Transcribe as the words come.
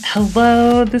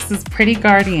Hello, this is Pretty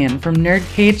Guardian from Nerd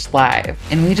Cage Live,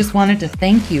 and we just wanted to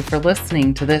thank you for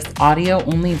listening to this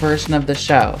audio-only version of the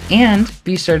show. And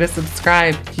be sure to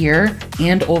subscribe here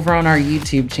and over on our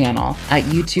YouTube channel at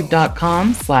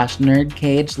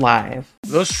youtube.com/nerdcagelive.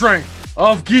 The strength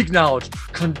of geek knowledge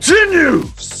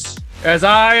continues as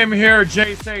I am here,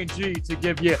 Jay St. G, to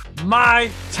give you my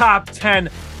top 10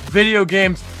 video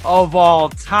games of all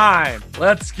time.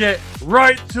 Let's get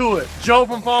right to it. Joe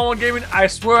from Fallen One Gaming, I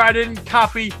swear I didn't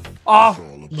copy off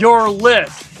your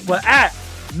list. But at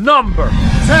number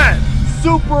 10,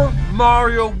 Super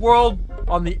Mario World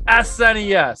on the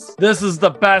SNES. This is the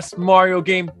best Mario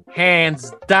game,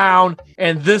 hands down.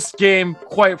 And this game,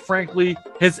 quite frankly,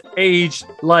 has aged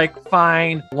like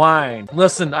fine wine.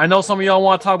 Listen, I know some of y'all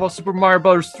want to talk about Super Mario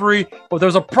Bros. 3, but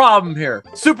there's a problem here.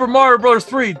 Super Mario Bros.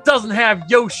 3 doesn't have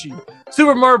Yoshi.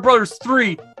 Super Mario Bros.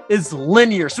 3 is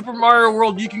linear. Super Mario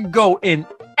World, you can go in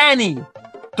any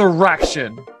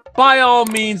direction. By all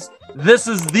means, this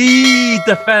is the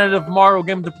definitive Mario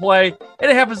game to play,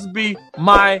 and it happens to be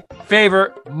my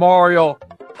favorite Mario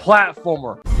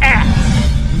platformer. At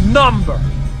number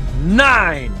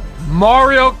 9,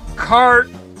 Mario Kart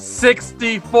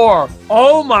 64.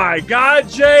 Oh my God,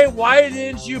 Jay, why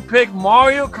didn't you pick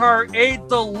Mario Kart 8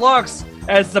 Deluxe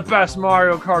as the best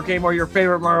Mario Kart game or your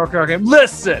favorite Mario Kart game?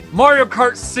 Listen, Mario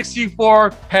Kart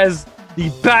 64 has the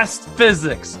best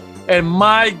physics. And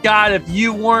my God, if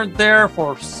you weren't there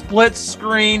for split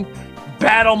screen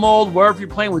battle mode, where if you're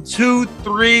playing with 2,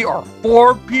 3, or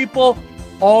 4 people,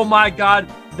 oh my God,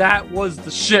 that was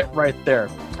the shit right there.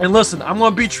 And listen, I'm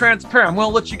going to be transparent. I'm going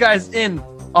to let you guys in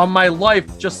on my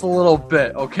life just a little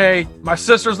bit, okay? My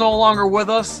sister's no longer with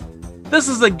us. This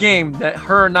is a game that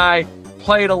her and I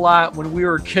played a lot when we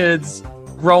were kids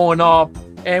growing up,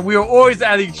 and we were always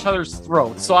at each other's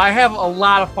throats. So I have a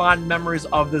lot of fond memories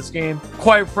of this game.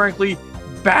 Quite frankly,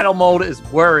 battle mode is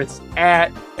where it's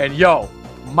at. And yo,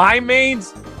 my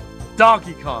mains,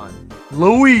 Donkey Kong,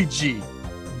 Luigi,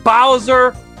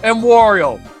 Bowser, and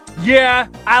Wario. Yeah,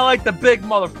 I like the big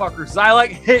motherfuckers. I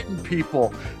like hitting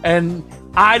people. And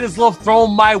I just love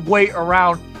throwing my weight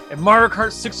around. And Mario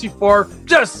Kart 64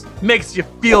 just makes you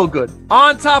feel good.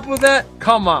 On top of that,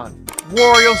 come on,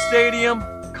 Wario Stadium.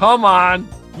 Come on.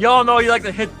 Y'all know you like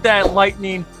to hit that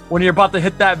lightning when you're about to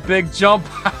hit that big jump.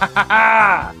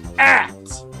 At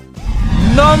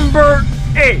number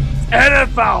 8,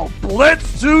 NFL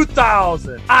Blitz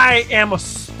 2000. I am a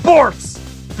sports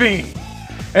fiend,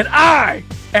 and I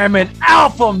am an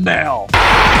alpha male.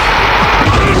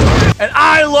 And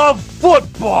I love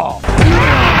football.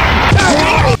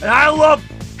 And I love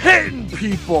hitting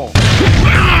people.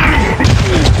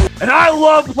 And I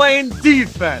love playing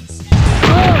defense.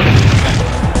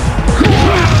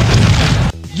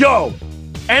 Yo,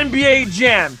 NBA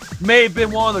Jam may have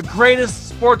been one of the greatest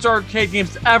sports arcade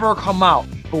games to ever come out.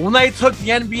 But when they took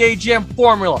the NBA Jam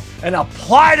formula and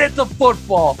applied it to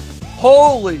football,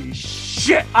 holy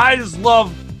shit, I just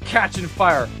love catching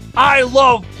fire. I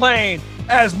love playing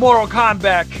as Mortal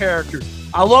Kombat characters.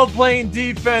 I love playing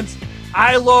defense.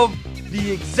 I love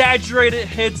the exaggerated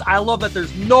hits. I love that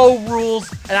there's no rules.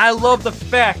 And I love the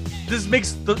fact this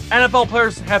makes the NFL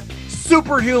players have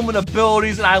superhuman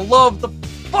abilities. And I love the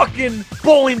fucking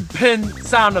bowling pin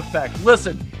sound effect.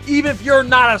 Listen, even if you're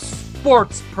not a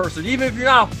sports person, even if you're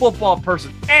not a football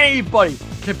person, anybody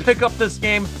can pick up this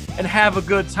game and have a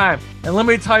good time. And let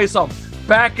me tell you something.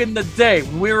 Back in the day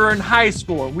when we were in high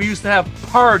school, we used to have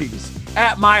parties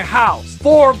at my house.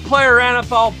 4-player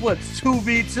NFL Blitz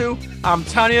 2v2. I'm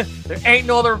telling you, there ain't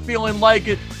no other feeling like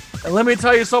it. And let me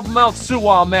tell you something else too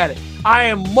while I'm at it. I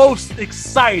am most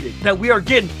excited that we are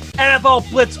getting NFL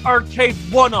Blitz Arcade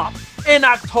 1-Up in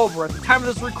October. At the time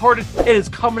of this recording, it is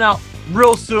coming out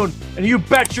real soon. And you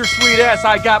bet your sweet ass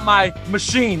I got my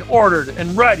machine ordered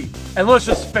and ready. And let's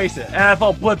just face it,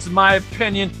 NFL Blitz, in my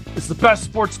opinion, is the best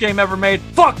sports game ever made.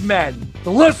 Fuck Madden.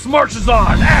 The list marches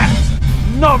on at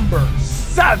number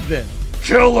 7,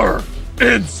 Killer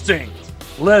Instinct.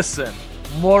 Listen,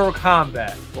 Mortal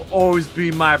Kombat will always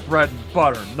be my bread and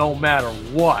butter, no matter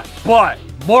what. But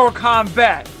Mortal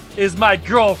Kombat is my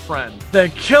girlfriend.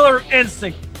 Then Killer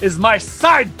Instinct is my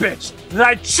side bitch that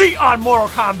I cheat on Mortal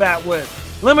Kombat with.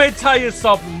 Let me tell you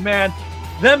something, man.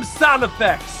 Them sound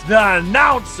effects, the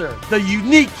announcer, the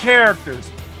unique characters,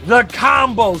 the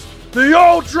combos, the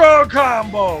ultra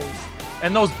combos,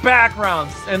 and those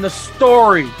backgrounds and the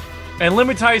story. And let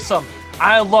me tell you something.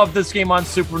 I love this game on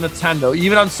Super Nintendo.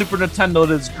 Even on Super Nintendo,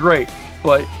 it is great.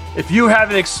 But if you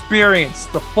haven't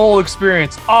experienced the full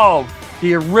experience of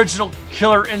the original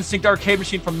Killer Instinct arcade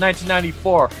machine from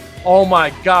 1994, Oh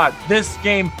my God, this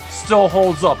game still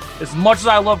holds up. As much as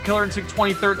I love Killer Instinct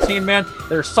 2013, man,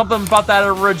 there's something about that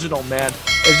original, man.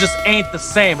 It just ain't the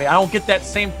same. I don't get that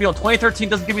same feeling. 2013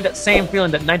 doesn't give me that same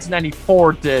feeling that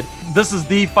 1994 did. This is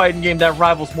the fighting game that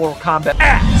rivals Mortal Kombat.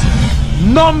 At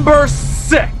number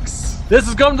 6. This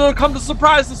is going to come to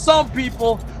surprise to some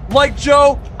people. Like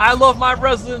Joe, I love my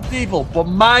Resident Evil, but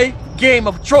my game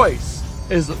of choice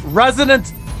is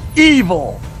Resident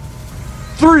Evil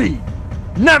 3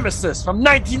 Nemesis from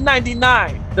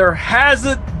 1999. There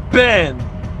hasn't been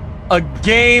a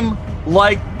game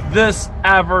like this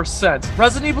ever since.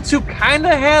 Resident Evil 2 kind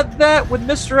of had that with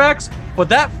Mr. X, but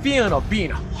that feeling of being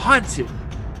hunted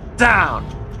down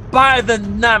by the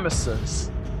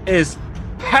Nemesis is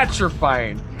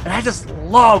petrifying. And I just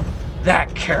love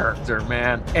that character,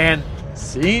 man. And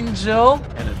seeing Jill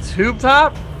in a tube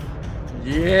top,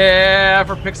 yeah,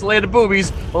 for pixelated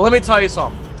boobies. But let me tell you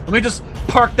something. Let me just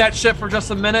park that shit for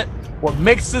just a minute. What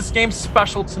makes this game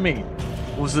special to me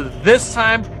was that this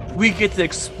time we get to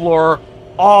explore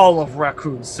all of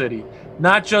Raccoon City,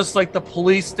 not just like the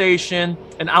police station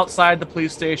and outside the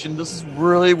police station. This is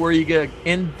really where you get an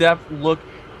in-depth look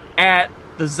at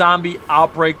the zombie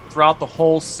outbreak throughout the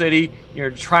whole city.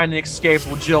 You're trying to escape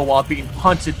with Jill while being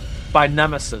hunted by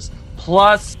Nemesis.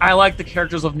 Plus, I like the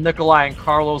characters of Nikolai and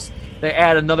Carlos. They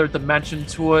add another dimension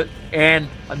to it. And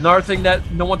another thing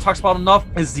that no one talks about enough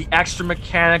is the extra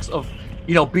mechanics of,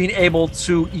 being able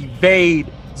to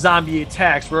evade zombie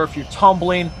attacks, where if you're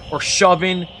tumbling or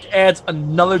shoving, it adds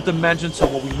another dimension to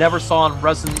what we never saw in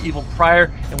Resident Evil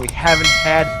prior, and we haven't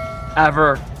had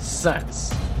ever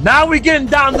since. Now we getting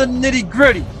down to the nitty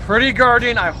gritty. Pretty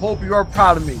Guardian, I hope you are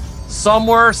proud of me.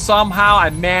 Somewhere, somehow, I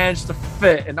managed to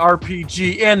fit an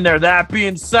RPG in there. That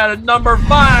being said, at number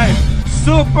 5,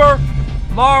 Super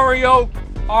Mario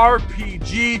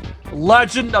RPG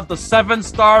Legend of the Seven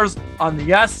Stars on the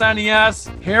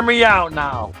SNES. Hear me out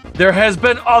now. There has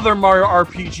been other Mario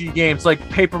RPG games like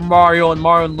Paper Mario and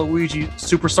Mario and Luigi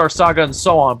Superstar Saga and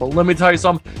so on, but let me tell you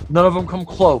something, none of them come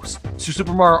close to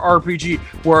Super Mario RPG,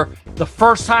 where the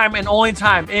first time and only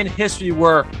time in history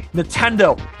where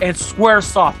Nintendo and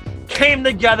Squaresoft came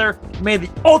together, made the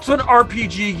ultimate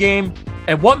RPG game.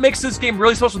 And what makes this game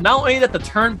really special, not only that the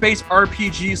turn-based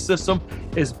RPG system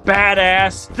is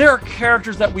badass, there are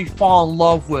characters that we fall in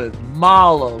love with.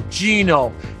 Malo,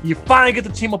 Gino, you finally get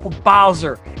to team up with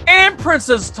Bowser and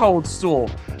Princess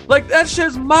Toadstool. Like, that shit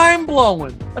is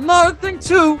mind-blowing. Another thing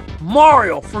too,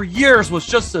 Mario for years was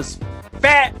just this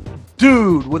fat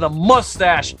dude with a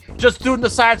mustache, just doing the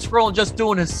side scroll and just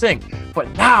doing his thing. But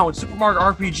now in Super Mario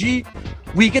RPG,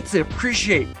 we get to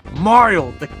appreciate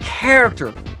Mario, the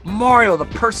character, Mario, the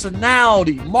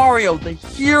personality, Mario, the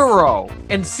hero,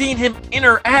 and seeing him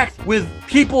interact with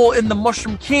people in the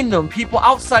Mushroom Kingdom, people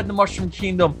outside the Mushroom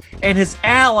Kingdom, and his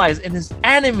allies and his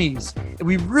enemies. And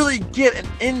we really get an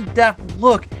in-depth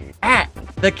look at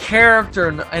the character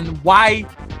and why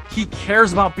he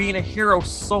cares about being a hero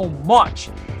so much.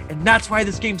 And that's why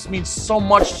this game means so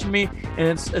much to me.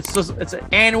 And it's an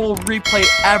annual replay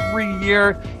every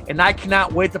year. And I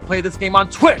cannot wait to play this game on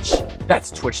Twitch.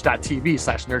 That's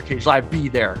twitch.tv/NerdCageLive. Be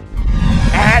there.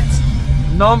 At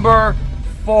number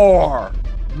 4,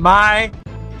 my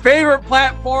favorite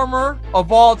platformer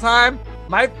of all time,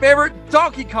 my favorite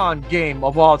Donkey Kong game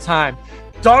of all time,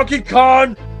 Donkey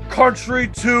Kong Country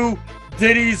 2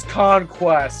 Diddy's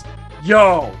Conquest.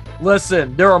 Yo,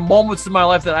 listen, there are moments in my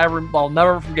life that I'll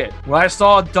never forget. When I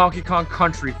saw Donkey Kong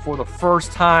Country for the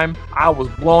first time, I was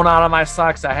blown out of my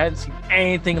socks. I hadn't seen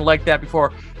anything like that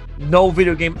before. No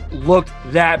video game looked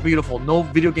that beautiful. No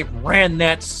video game ran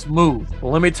that smooth. But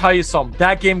let me tell you something.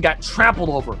 That game got trampled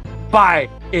over by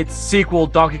its sequel,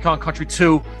 Donkey Kong Country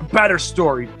 2. Better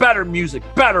story, better music,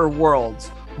 better worlds,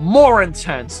 more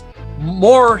intense,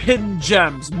 more hidden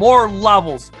gems, more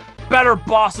levels, better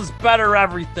bosses, better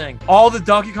everything. All the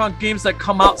Donkey Kong games that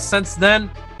come out since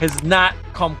then has not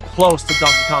come close to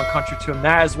Donkey Kong Country 2, and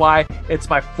that is why it's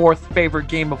my 4th favorite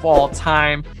game of all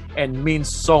time and means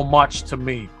so much to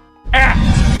me. At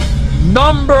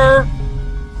number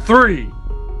 3,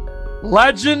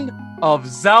 Legend of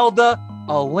Zelda: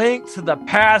 A Link to the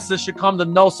Past. This should come to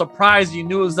no surprise. You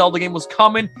knew a Zelda game was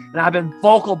coming, and I've been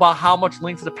vocal about how much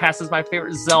Link to the Past is my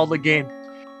favorite Zelda game.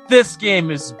 This game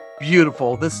is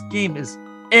beautiful. This game is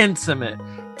intimate.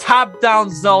 Top-down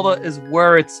Zelda is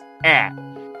where it's at.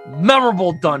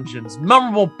 Memorable dungeons,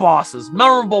 memorable bosses,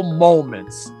 memorable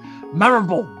moments,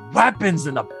 memorable weapons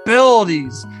and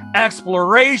abilities,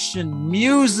 exploration,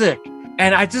 music.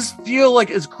 And I just feel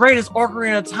like as great as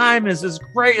Ocarina of Time is, as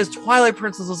great as Twilight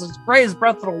Princess is, as great as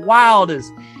Breath of the Wild is,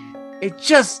 it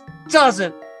just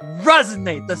doesn't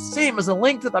resonate the same as A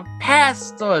Link to the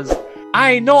Past does.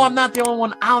 I know I'm not the only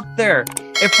one out there.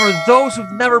 And for those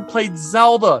who've never played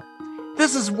Zelda,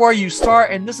 this is where you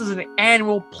start, and this is an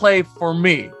annual play for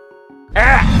me.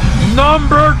 At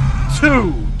number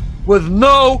 2, with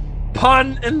no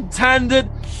pun intended,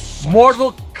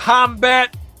 Mortal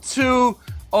Kombat 2.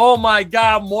 Oh my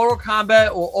god, Mortal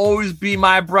Kombat will always be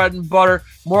my bread and butter.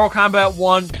 Mortal Kombat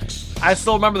 1, I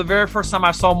still remember the very first time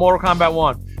I saw Mortal Kombat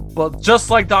 1. But just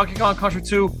like Donkey Kong Country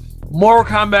 2, Mortal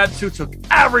Kombat 2 took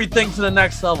everything to the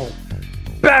next level.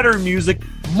 Better music,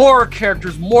 more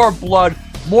characters, more blood,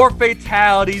 more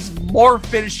fatalities, more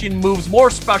finishing moves, more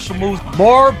special moves,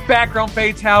 more background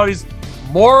fatalities,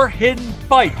 more hidden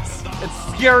fights, and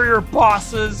scarier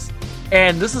bosses.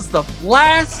 And this is the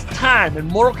last time in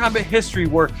Mortal Kombat history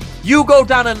where you go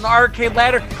down an arcade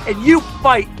ladder and you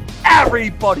fight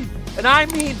everybody. And I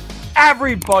mean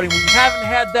everybody. We haven't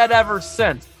had that ever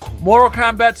since. Mortal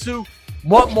Kombat 2,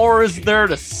 what more is there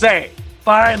to say?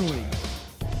 Finally,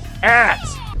 at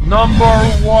number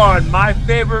 1, my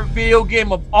favorite video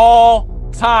game of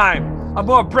all time. I'm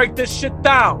gonna break this shit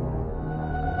down.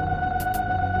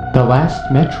 The last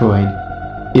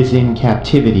Metroid is in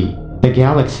captivity. The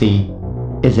galaxy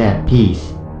is at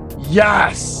peace.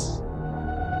 Yes!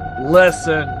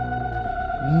 Listen,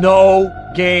 no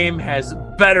game has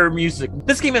better music.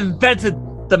 This game invented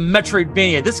the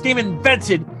Metroidvania. This game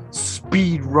invented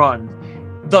speedrun.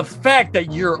 The fact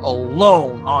that you're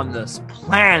alone on this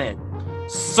planet,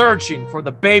 searching for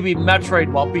the baby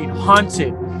Metroid while being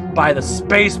hunted by the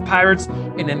space pirates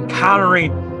and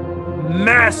encountering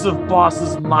massive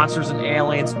bosses, monsters, and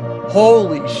aliens.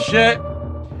 Holy shit.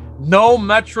 No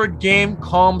Metroid game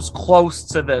comes close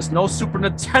to this. No Super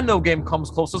Nintendo game comes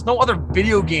close to this. No other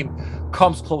video game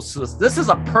comes close to this. This is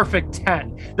a perfect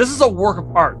 10. This is a work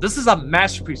of art. This is a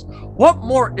masterpiece. What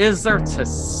more is there to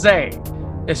say?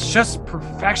 It's just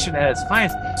perfection at its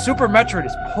finest. Super Metroid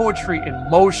is poetry in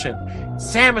motion.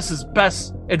 Samus's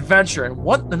best adventure.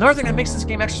 And another thing that makes this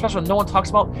game extra special and no one talks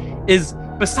about is,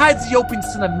 besides the opening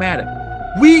cinematic,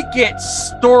 we get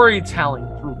storytelling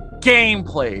through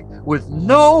gameplay with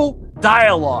no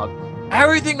dialogue.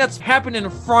 Everything that's happening in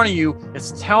front of you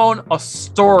is telling a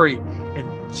story,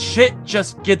 and shit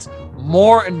just gets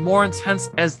more and more intense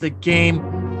as the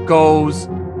game goes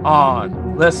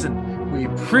on. Listen, we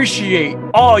appreciate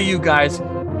all you guys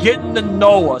getting to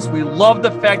know us. We love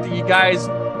the fact that you guys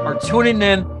are tuning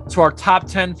in to our top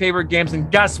 10 favorite games. And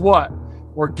guess what?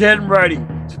 We're getting ready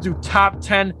to do top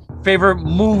 10 favorite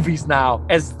movies now,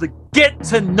 as the Get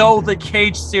to Know the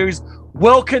Cage series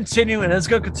will continue, and it's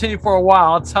going to continue for a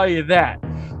while, I'll tell you that.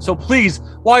 So please,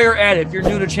 while you're at it, if you're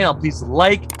new to the channel, please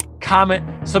like,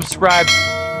 comment, subscribe,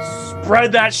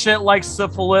 spread that shit like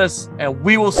syphilis, and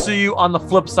we will see you on the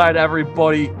flip side,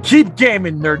 everybody. Keep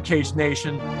gaming, Nerd Cage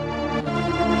Nation.